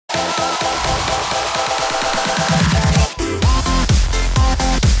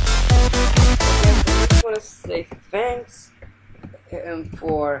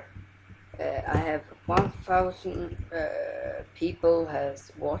for I have 1,000 people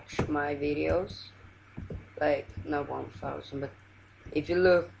has watched my videos. Like not 1,000, but if you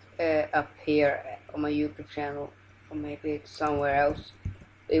look up here on my YouTube channel, or maybe it's somewhere else,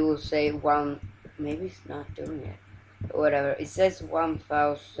 it will say one. Maybe it's not doing it. Whatever. It says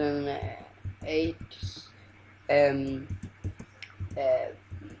 1,008. Um.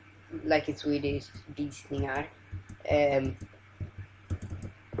 Like in Swedish, visningar.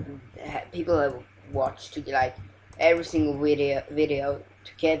 People have watched like every single video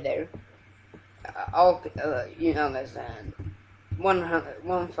together. All you understand.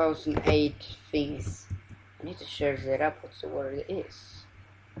 1,008 things. I need to search that up. What's the word is?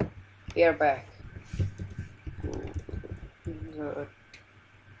 We are back.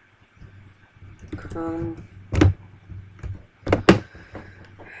 Come.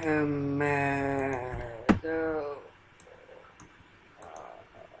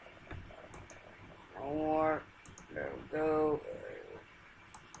 More. There we go.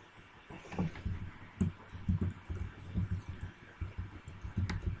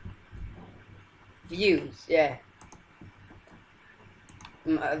 Views, yeah.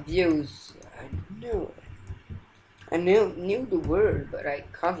 Views. I knew the word, but I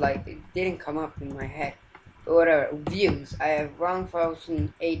can't, like, it didn't come up in my head. But whatever. Views. I have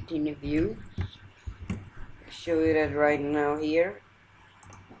 1,018 views. I'll show you that right now here.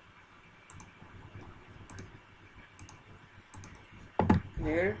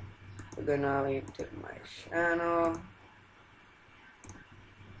 Here. We're gonna into my channel.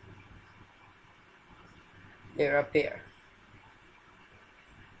 They're up here.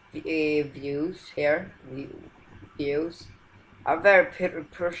 Views here. Views. I'm very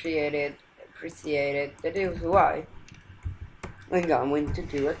appreciated. That is why I'm going to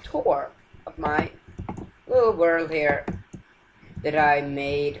do a tour of my little world here that I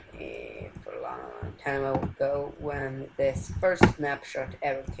made for a long time ago when this first snapshot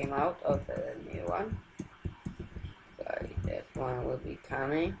ever came out of the new one. Like that one will be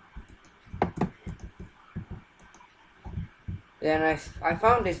coming. Then I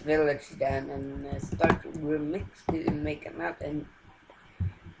found this village then and started to remix it and make a map and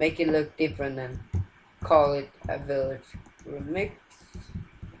make it look different and call it a village remix.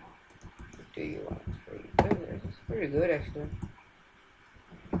 What do you want? It's pretty good actually.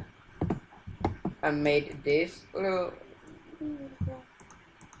 I made this little.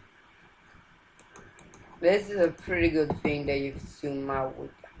 This is a pretty good thing that you can zoom out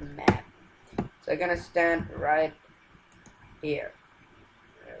with a map. So I'm gonna stand right here.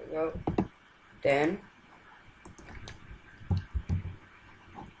 There we go. Then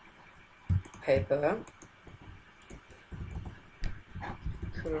paper.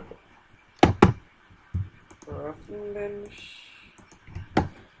 Crafting bench.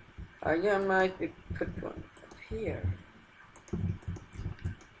 I might be put one up here. So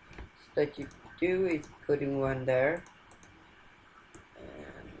that you do is putting one there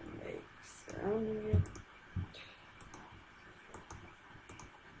and make sound.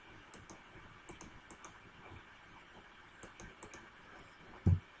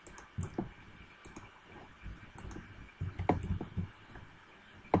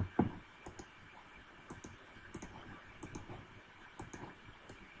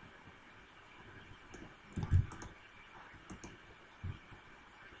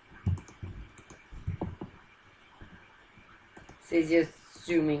 So it's just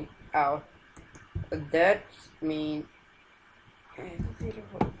zooming out. But that means I can see the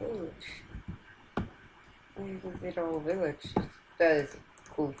whole village. I can see the whole village. That is a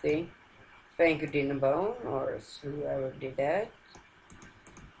cool thing. Thank you, Dinnerbone, or whoever did that.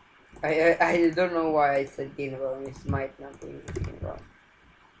 I don't know why I said Dinnerbone. It might not be Dinnerbone.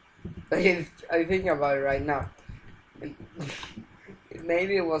 But if I think about it right now,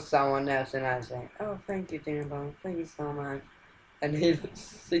 maybe it was someone else, and I say, "Oh, thank you, Dinnerbone. Thank you so much." And he'll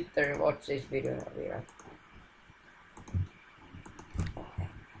sit there and watch this video and I'll be like,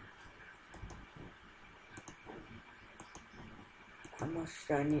 how much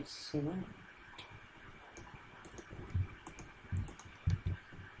do I need to zoom out?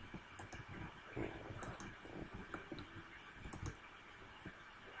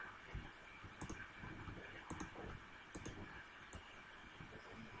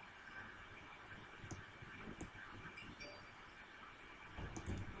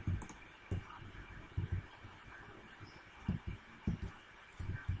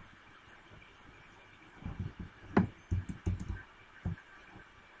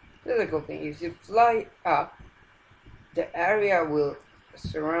 The other cool thing is, if you fly up, the area will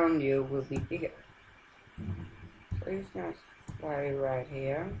surround you will be bigger. So it's gonna fly right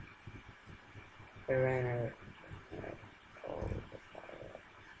here. I ran out. Oh, the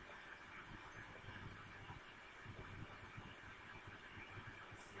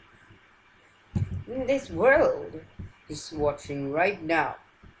fire. In this world is watching right now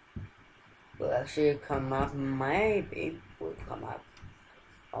will actually come up, maybe will come up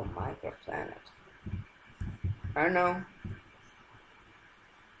on Minecraft Planet. I don't know.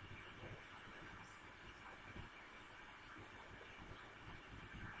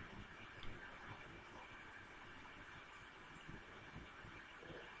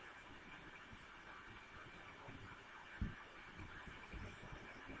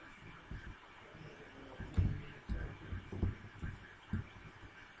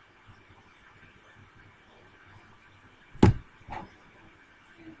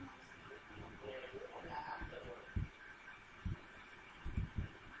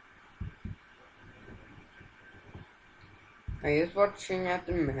 Are you just watching at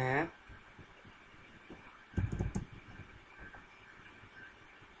the map?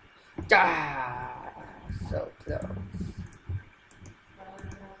 Ah, so close.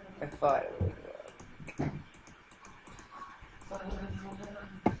 I thought it would work.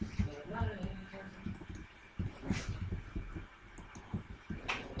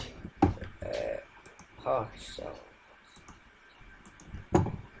 Oh, so.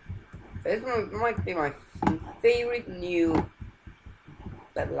 This one might be my favorite new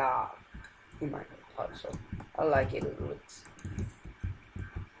block in my puzzle. I like it. It looks.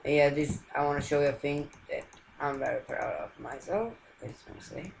 Yeah, this I want to show you a thing that I'm very proud of myself. I just want to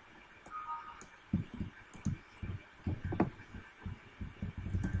say.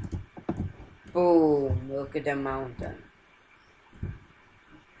 Boom! Look at the mountain.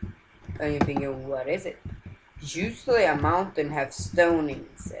 And you're thinking, what is it? Usually a mountain has stone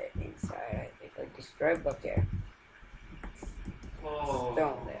inside. I think like this red block here.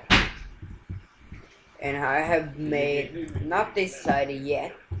 Stone there. And I have made not this side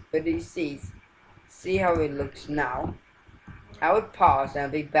yet, but you see how it looks now. I would pause and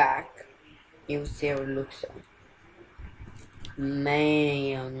I'll be back. You'll see how it looks.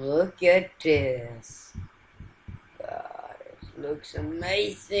 Man, look at this. God, it looks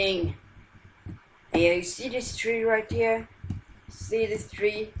amazing. And yeah, you see this tree right here? See this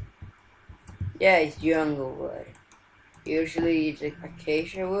tree? Yeah, it's jungle wood. Usually it's like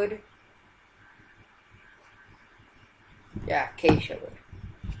acacia wood. Yeah, acacia wood.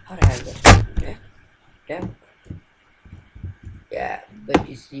 How the hell is that? Yeah. Yeah, but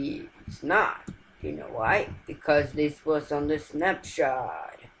you see, it's not. You know why? Because this was on the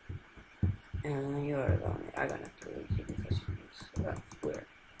snapshot. And you're alone. I'm gonna delete you because that's weird.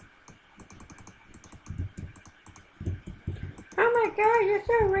 Oh my god, you're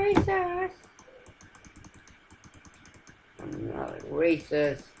so racist! I'm not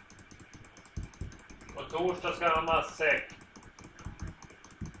racist. På torsdag ska jag ha matsäck.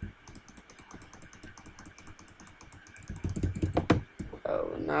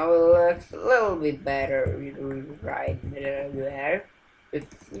 Oh, now it looks a little bit better right there.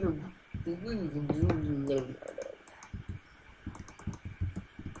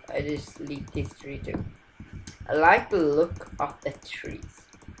 I just leaked this tree too. I like the look of the trees.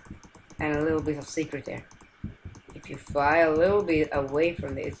 And a little bit of secret there. If you fly a little bit away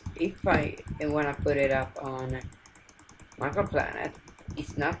from this, and when I put it up on Minecraft Planet,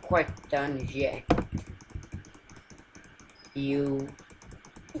 it's not quite done yet.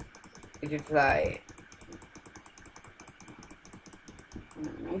 If you fly,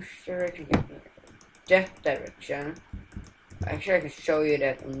 which direction can you? That direction. Actually, I can show you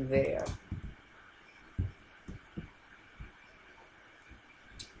that on video.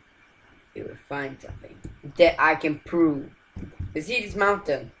 You will find something that I can prove. You see this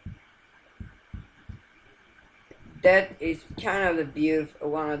mountain? That is kind of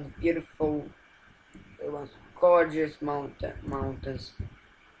one of the beautiful, the most gorgeous mountains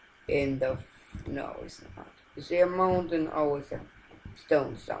in the. No, it's not. You see a mountain, always a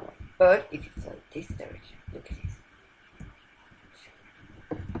stone somewhere. But if you fly this direction, look at this.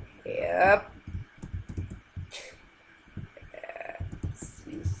 Yep.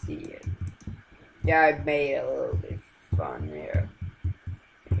 You see it. Yeah, I made it a little bit fun here.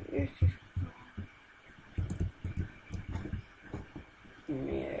 Yeah,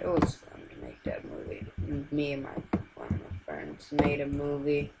 it was fun to make that movie. Me and one of my friends made a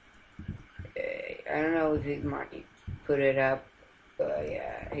movie. I don't know if he might put it up, but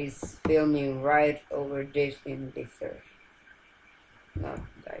yeah, he's filming right over this in this earth. Not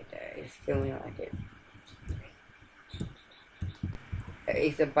like that. He's filming like it.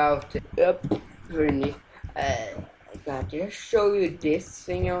 It's about to finish. I God, did I show you this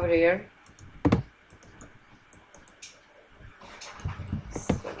thing over here?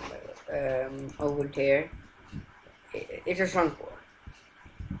 So, over there. It's a trunk board.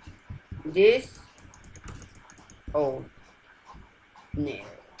 This. Oh, no.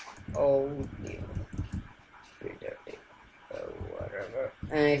 Oh, no. Whatever.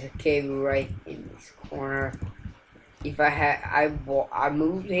 And there's a cave right in this corner. If I had, I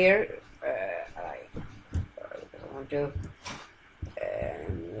moved here. I want to,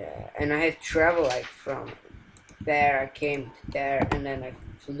 and yeah, and I had to travel like from there. I came to there, and then I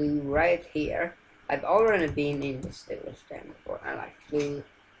flew right here. I've already been in this village then before, and I flew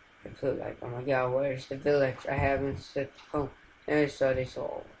like, oh my god, where's the village? I haven't set home. And I saw this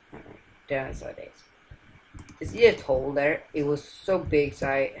all. Then I saw this. You see a hole there? It was so big, so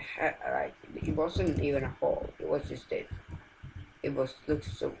I had, like, it wasn't even a hole. It was just this. It looked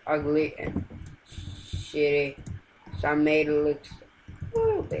so ugly and shitty. So I made it look a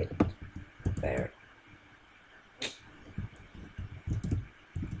little bit better.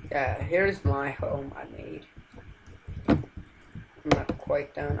 Yeah, here's my home I made. I'm not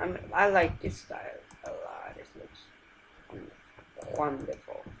quite done. I like this style a lot. It looks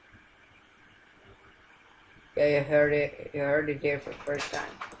wonderful. Yeah, you heard it. You heard it here for the first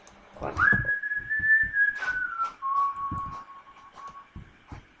time. Wonderful.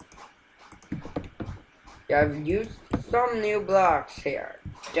 Yeah, I've used some new blocks here.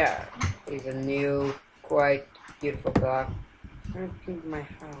 There is a new, quite beautiful block. I'm gonna clean my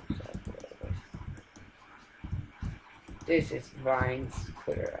house up a little bit. This is vines.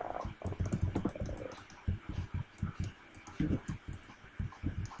 Put it up.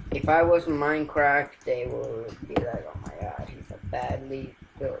 If I was in Minecraft, they would be like, oh my god, he's a bad lead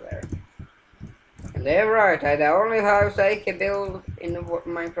builder. And they're right, the only house I can build in the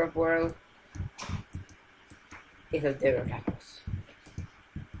Minecraft world is a different house.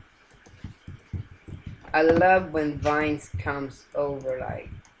 I love when vines comes over like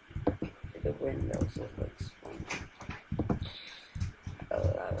to the windows. It looks fun. I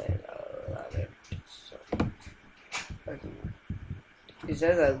love it. I love it. So, it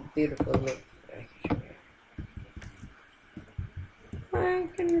has a beautiful look. I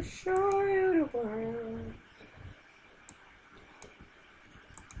can show you the world.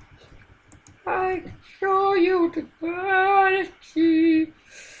 I can show you the galaxy.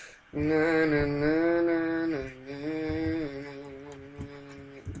 Na, na, na, na, na, na.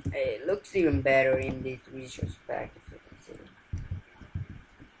 Hey, it looks even better in this resource pack, if you can see.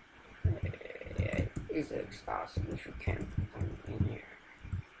 It looks awesome if you can in here.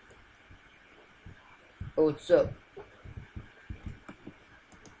 Oh, what's up?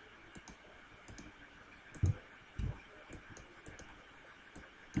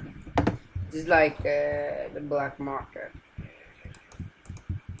 This is like the black marker.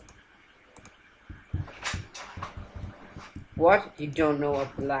 What? You don't know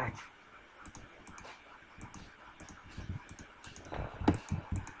what black?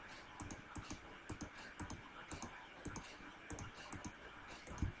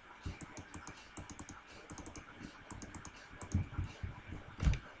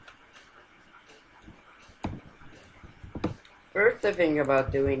 First, I think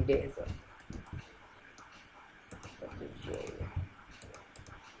about doing this.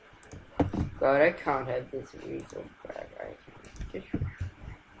 God, I can't have this resource pack.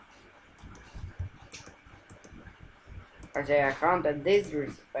 I say I can't have this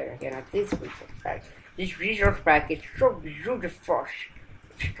resource pack. I can have this resource pack. This resource pack is so beautiful.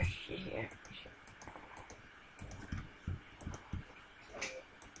 Yeah.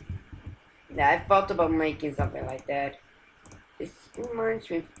 Yeah, I thought about making something like that. This reminds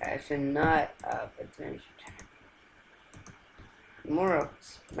me of fashion, not of adventure time. More of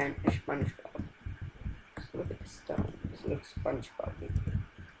SpongeBob. Look at the stone. This looks SpongeBob.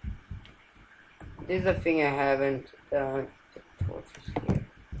 This is a thing I haven't done. The torches here.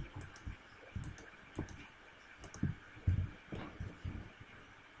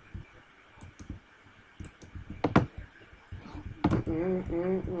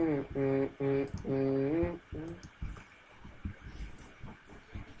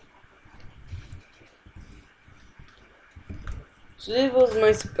 So this was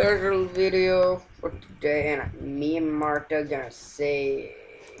my special video for today, and me and Marta gonna say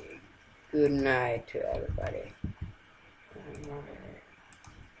good night to everybody.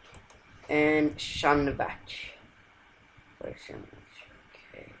 And Shanvach. Where's Shanvach?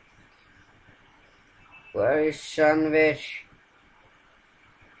 Okay. Where is Shanvach?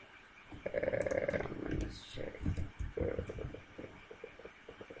 Let's check.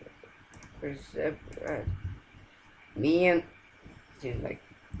 Where's that? Me and she's like,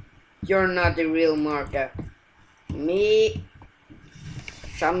 you're not the real Martha. Me,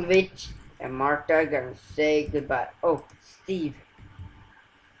 Sandwich, and Martha gonna say goodbye. Oh, Steve.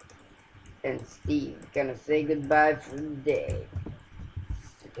 And Steve gonna say goodbye for the day.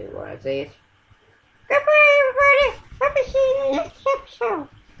 Do you wanna say it? Goodbye, everybody. Hope to see you in the next episode.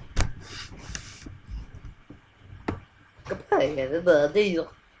 Goodbye, everybody.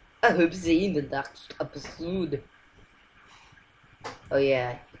 I hope to see you in the next episode. Oh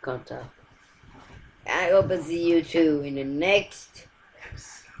yeah, you can't tell. I hope to see you too in the next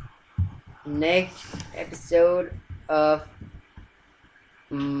episode of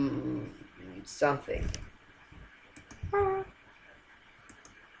something.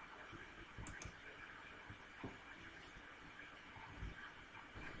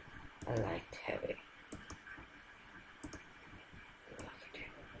 I liked heavy.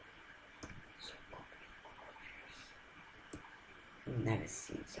 So cool. I've never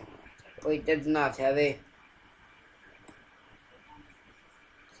seen someone like that. Wait, that's not heavy.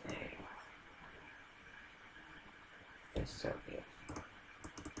 That's so beautiful.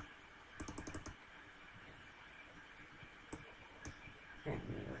 And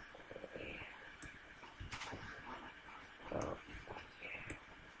oh, fuck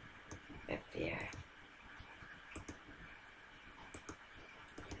yeah. FBI.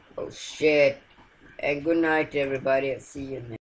 Oh shit. And good night, everybody. I'll see you next.